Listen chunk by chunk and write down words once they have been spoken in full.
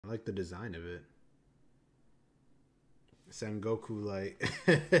like the design of it. Sengoku, like,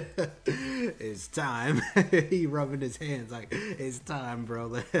 it's time. He rubbing his hands like, it's time,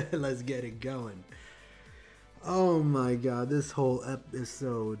 bro. Let's get it going. Oh my god, this whole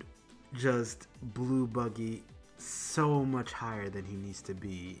episode just blew Buggy so much higher than he needs to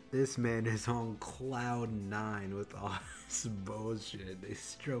be. This man is on cloud 9 with all this bullshit. They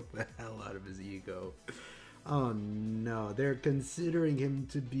stroke the hell out of his ego. Oh no, they're considering him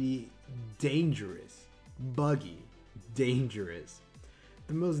to be dangerous. Buggy. Dangerous.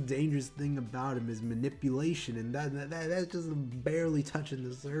 The most dangerous thing about him is manipulation, and that's just barely touching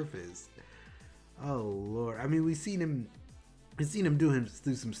the surface. Oh lord, I mean we've seen him do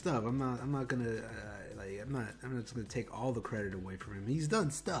some stuff. I'm not gonna I'm not just gonna take all the credit away from him. He's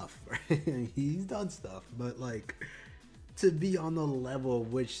done stuff, right? He's done stuff, but like to be on the level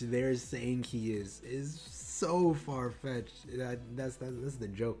which they're saying he is so far fetched. That's the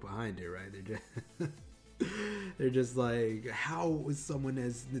joke behind it, right? They're just like, how is someone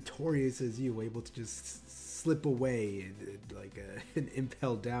as notorious as you able to just slip away and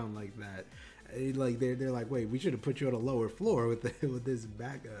impel down like that? Like they're like, wait, we should have put you on a lower floor with this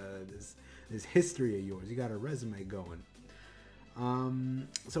this history of yours. You got a resume going.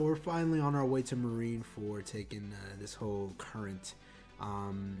 So we're finally on our way to Marine 4, taking this whole current.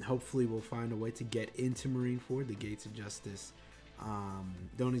 Hopefully we'll find a way to get into Marine 4. The gates of justice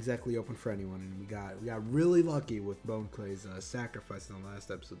don't exactly open for anyone, and we got really lucky with Bone Clay's sacrifice in the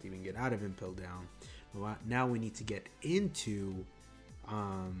last episode to even get out of Impel Down. But now we need to get into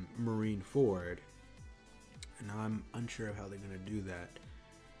Marine Ford, and I'm unsure of how they're gonna do that.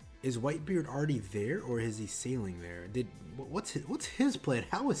 Is Whitebeard already there, or is he sailing there? What's his plan?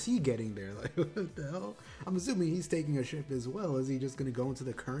 How is he getting there? Like, what the hell? I'm assuming he's taking a ship as well. Is he just gonna go into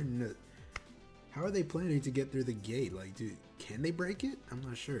the current? How are they planning to get through the gate? Like, can they break it? I'm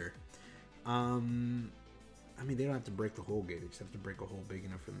not sure. I mean, they don't have to break the whole gate. They just have to break a hole big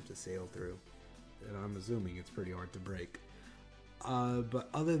enough for them to sail through. And I'm assuming it's pretty hard to break. But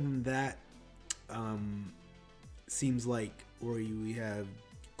other than that, seems like we have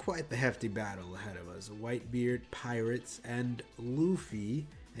quite the hefty battle ahead of us. Whitebeard, pirates, and Luffy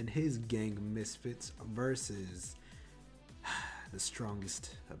and his gang of misfits versus the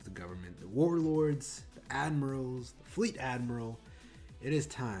strongest of the government, the warlords, the admirals, the fleet admiral. It is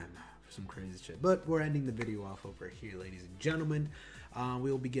time for some crazy shit. But we're ending the video off over here, ladies and gentlemen.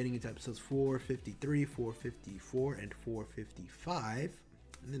 We'll be getting into episodes 453, 454, and 455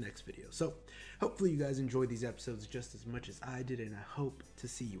 in the next video. So hopefully you guys enjoyed these episodes just as much as I did, and I hope to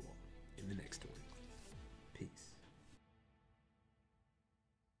see you all in the next one. Peace.